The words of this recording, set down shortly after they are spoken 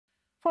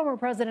Former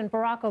President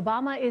Barack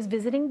Obama is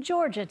visiting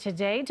Georgia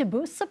today to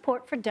boost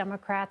support for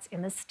Democrats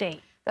in the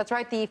state. That's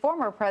right. The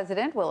former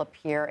president will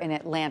appear in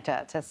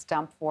Atlanta to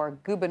stump for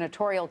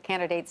gubernatorial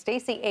candidate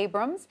Stacey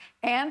Abrams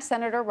and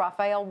Senator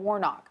Raphael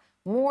Warnock.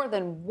 More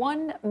than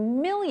 1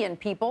 million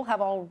people have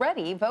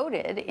already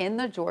voted in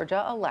the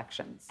Georgia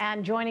elections.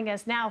 And joining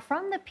us now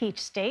from the Peach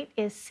State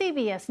is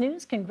CBS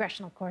News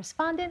congressional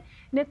correspondent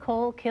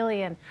Nikole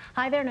Killion.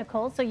 Hi there,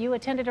 Nikole. So you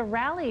attended a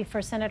rally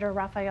for Senator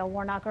Raphael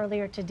Warnock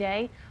earlier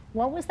today.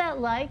 What was that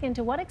like, and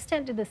to what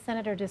extent did the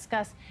senator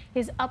discuss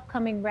his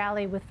upcoming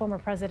rally with former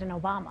President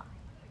Obama?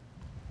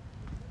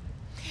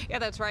 Yeah,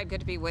 that's right. Good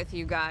to be with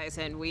you guys.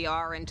 And we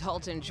are in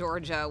Dalton,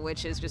 Georgia,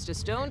 which is just a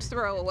stone's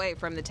throw away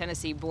from the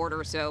Tennessee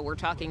border. So we're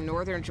talking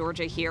northern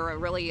Georgia here, a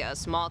really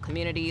small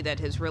community that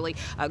has really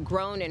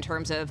grown in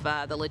terms of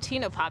the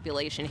Latino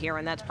population here.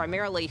 And that's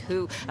primarily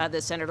who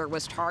the senator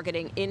was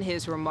targeting in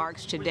his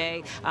remarks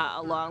today,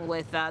 along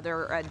with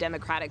other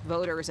Democratic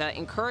voters,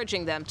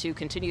 encouraging them to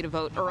continue to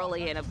vote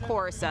early. And of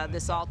course,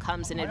 this all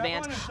comes in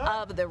advance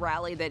of the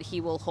rally that he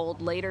will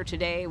hold later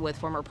today with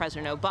former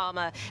President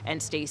Obama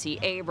and Stacey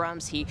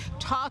Abrams. He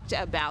talked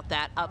about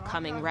that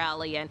upcoming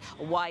rally and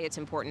why it's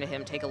important to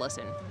him. Take a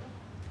listen.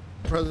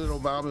 President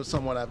Obama is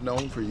someone I've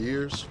known for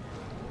years.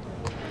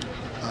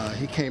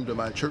 He came to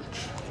my church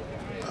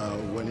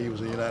when he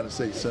was a United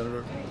States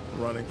Senator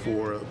running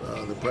for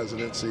the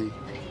presidency,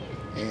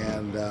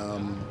 and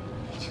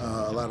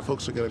a lot of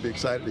folks are going to be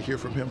excited to hear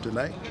from him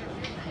tonight,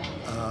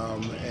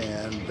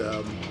 and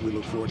we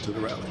look forward to the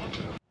rally.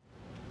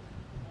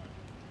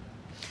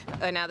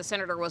 Now, the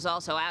senator was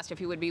also asked if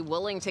he would be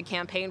willing to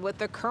campaign with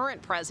the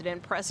current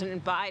president,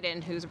 President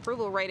Biden, whose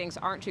approval ratings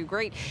aren't too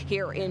great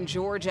here in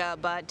Georgia.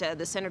 But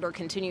the senator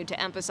continued to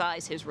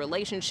emphasize his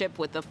relationship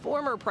with the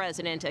former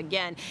president,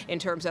 again, in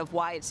terms of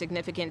why it's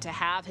significant to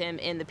have him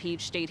in the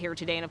Peach State here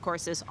today. And, of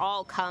course, this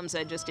all comes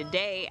just a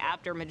day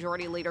after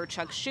Majority Leader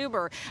Chuck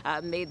Schumer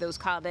made those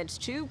comments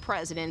to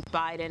President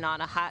Biden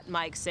on a hot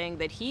mic, saying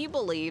that he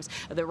believes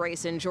the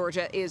race in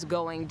Georgia is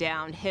going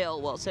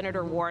downhill. Well,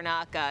 Senator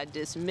Warnock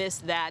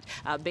dismissed that,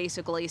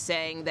 basically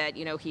saying that,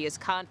 he is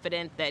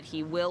confident that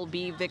he will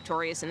be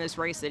victorious in this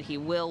race, that he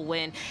will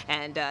win,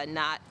 and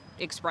not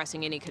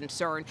expressing any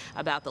concern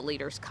about the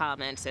leader's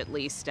comments, at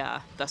least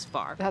thus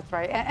far. That's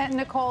right. And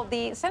Nikole,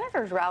 the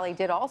senator's rally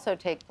did also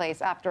take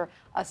place after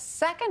a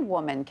second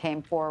woman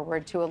came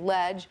forward to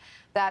allege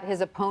that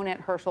his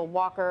opponent, Herschel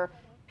Walker,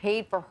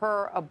 paid for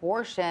her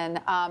abortion,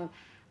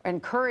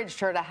 encouraged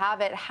her to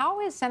have it. How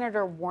is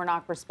Senator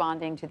Warnock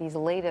responding to these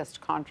latest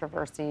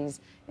controversies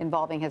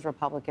involving his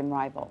Republican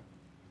rival?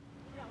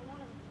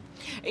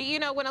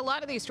 When a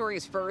lot of these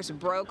stories first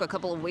broke a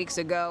couple of weeks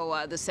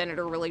ago, the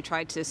senator really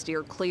tried to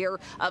steer clear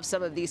of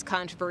some of these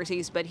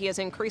controversies, but he has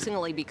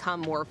increasingly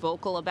become more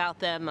vocal about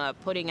them,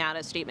 putting out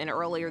a statement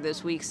earlier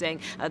this week saying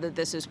that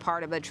this is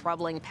part of a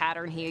troubling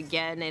pattern. He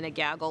again, in a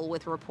gaggle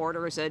with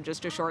reporters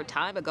just a short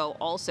time ago,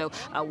 also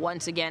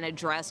once again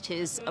addressed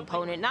his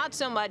opponent. Not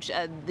so much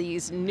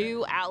these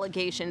new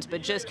allegations,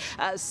 but just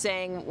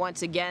saying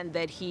once again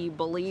that he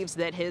believes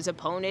that his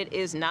opponent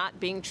is not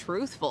being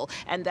truthful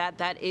and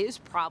that is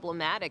problematic,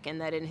 and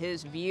that in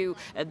his view,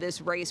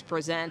 this race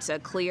presents a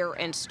clear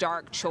and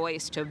stark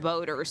choice to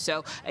voters.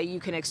 So you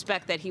can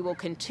expect that he will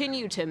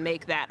continue to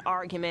make that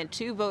argument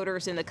to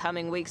voters in the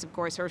coming weeks. Of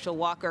course, Herschel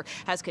Walker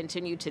has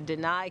continued to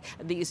deny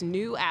these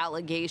new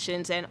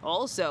allegations and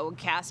also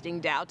casting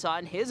doubts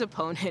on his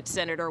opponent,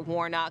 Senator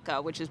Warnock,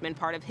 which has been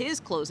part of his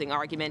closing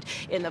argument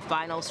in the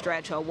final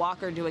stretch.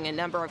 Walker doing a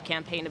number of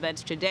campaign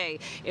events today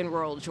in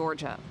rural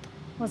Georgia.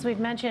 As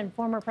we've mentioned,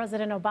 former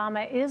President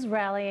Obama is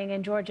rallying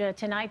in Georgia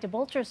tonight to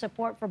bolster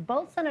support for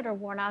both Senator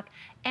Warnock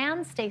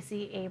and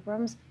Stacey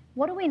Abrams.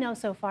 What do we know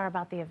so far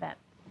about the event?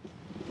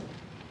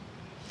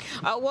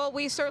 Well,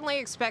 we certainly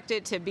expect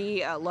it to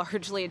be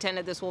largely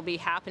attended. This will be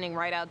happening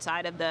right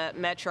outside of the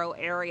metro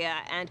area.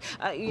 And,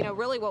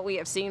 really what we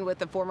have seen with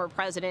the former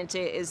president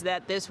is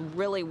that this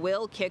really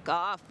will kick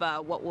off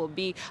what will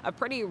be a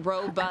pretty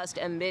robust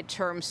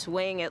midterm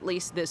swing, at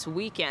least this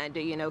weekend.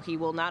 He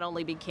will not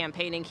only be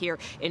campaigning here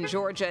in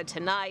Georgia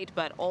tonight,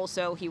 but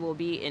also he will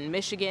be in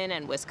Michigan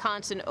and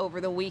Wisconsin over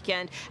the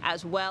weekend,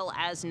 as well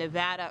as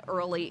Nevada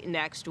early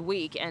next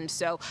week. And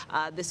so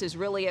this is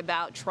really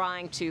about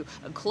trying to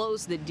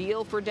close the deal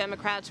for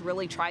Democrats,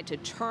 really try to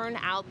turn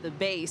out the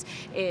base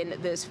in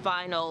this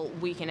final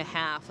week and a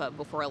half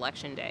before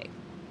Election Day.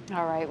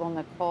 All right. Well,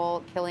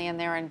 Nikole Killion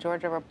there in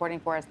Georgia reporting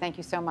for us. Thank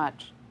you so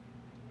much.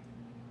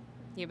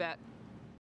 You bet.